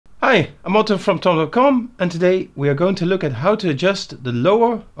Hi, I'm Otto from Tom.com, and today we are going to look at how to adjust the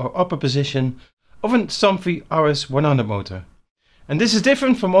lower or upper position of a Somfy RS100 motor. And this is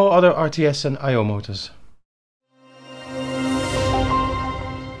different from all other RTS and IO motors.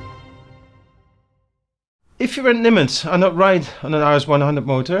 If your end limits are not right on an RS100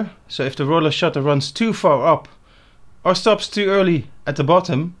 motor, so if the roller shutter runs too far up or stops too early at the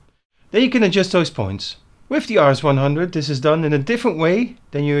bottom, then you can adjust those points. With the RS100 this is done in a different way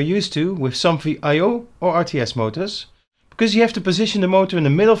than you are used to with Somfy IO or RTS motors, because you have to position the motor in the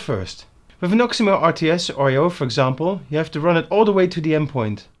middle first. With an Oxymo RTS or IO, for example, you have to run it all the way to the end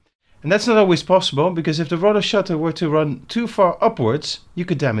point. And that's not always possible, because if the roller shutter were to run too far upwards, you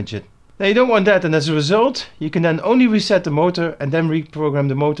could damage it. Now you don't want that, and as a result you can then only reset the motor and then reprogram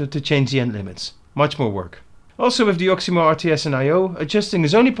the motor to change the end limits. Much more work. Also with the Oxymo RTS and IO, adjusting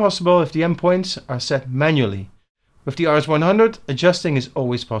is only possible if the endpoints are set manually. With the RS100, adjusting is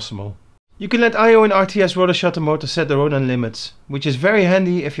always possible. You can let IO and RTS roller shutter motors set their own end limits, which is very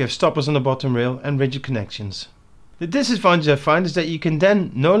handy if you have stoppers on the bottom rail and rigid connections. The disadvantage I find is that you can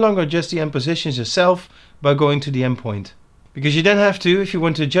then no longer adjust the end positions yourself by going to the endpoint. Because you then have to, if you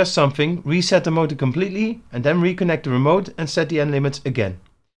want to adjust something, reset the motor completely and then reconnect the remote and set the end limits again.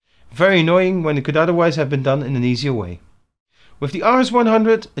 Very annoying when it could otherwise have been done in an easier way. With the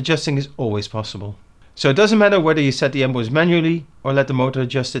RS100, adjusting is always possible. So it doesn't matter whether you set the endpoints manually or let the motor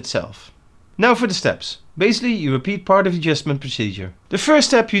adjust itself. Now for the steps. Basically you repeat part of the adjustment procedure. The first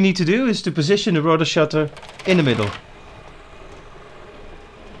step you need to do is to position the rotor shutter in the middle.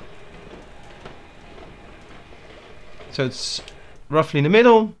 So it's roughly in the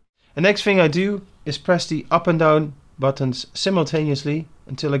middle. The next thing I do is press the up and down buttons simultaneously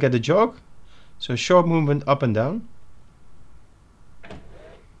until I get a jog. So a short movement up and down.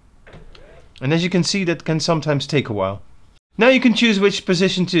 And as you can see, that can sometimes take a while. Now you can choose which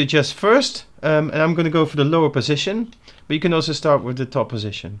position to adjust first, and I'm going to go for the lower position, but you can also start with the top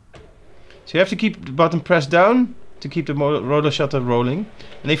position. So you have to keep the button pressed down to keep the roller shutter rolling,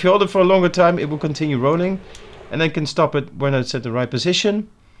 and if you hold it for a longer time it will continue rolling, and then can stop it when it's at the right position.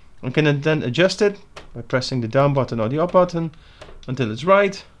 I can then adjust it by pressing the down button or the up button until it's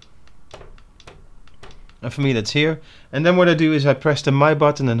right. And for me that's here. And then what I do is I press the my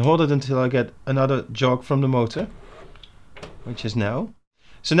button and hold it until I get another jog from the motor, which is now.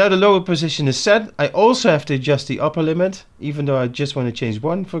 So now the lower position is set. I also have to adjust the upper limit, even though I just want to change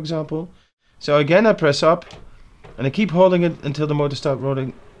one, for example. So again I press up and I keep holding it until the motor starts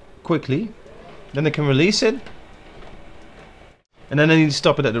rolling quickly. Then I can release it. And then I need to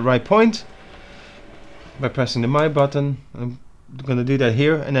stop it at the right point by pressing the my button. I'm going to do that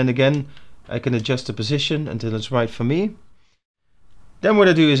here, and then again I can adjust the position until it's right for me. Then what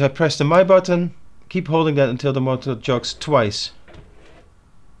I do is I press the my button, keep holding that until the motor jogs twice.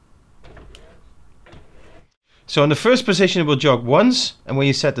 So in the first position it will jog once, and when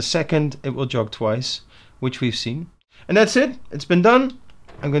you set the second it will jog twice, which we've seen. And that's it, it's been done.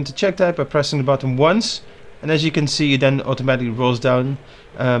 I'm going to check that by pressing the button once, and as you can see it then automatically rolls down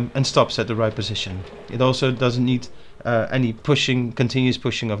and stops at the right position. It also doesn't need any pushing, continuous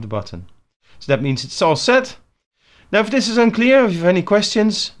pushing of the button. So that means it's all set. Now if this is unclear, if you have any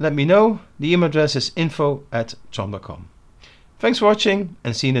questions, let me know. The email address is info@tom.com. Thanks for watching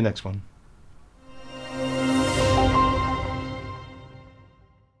and see you in the next one.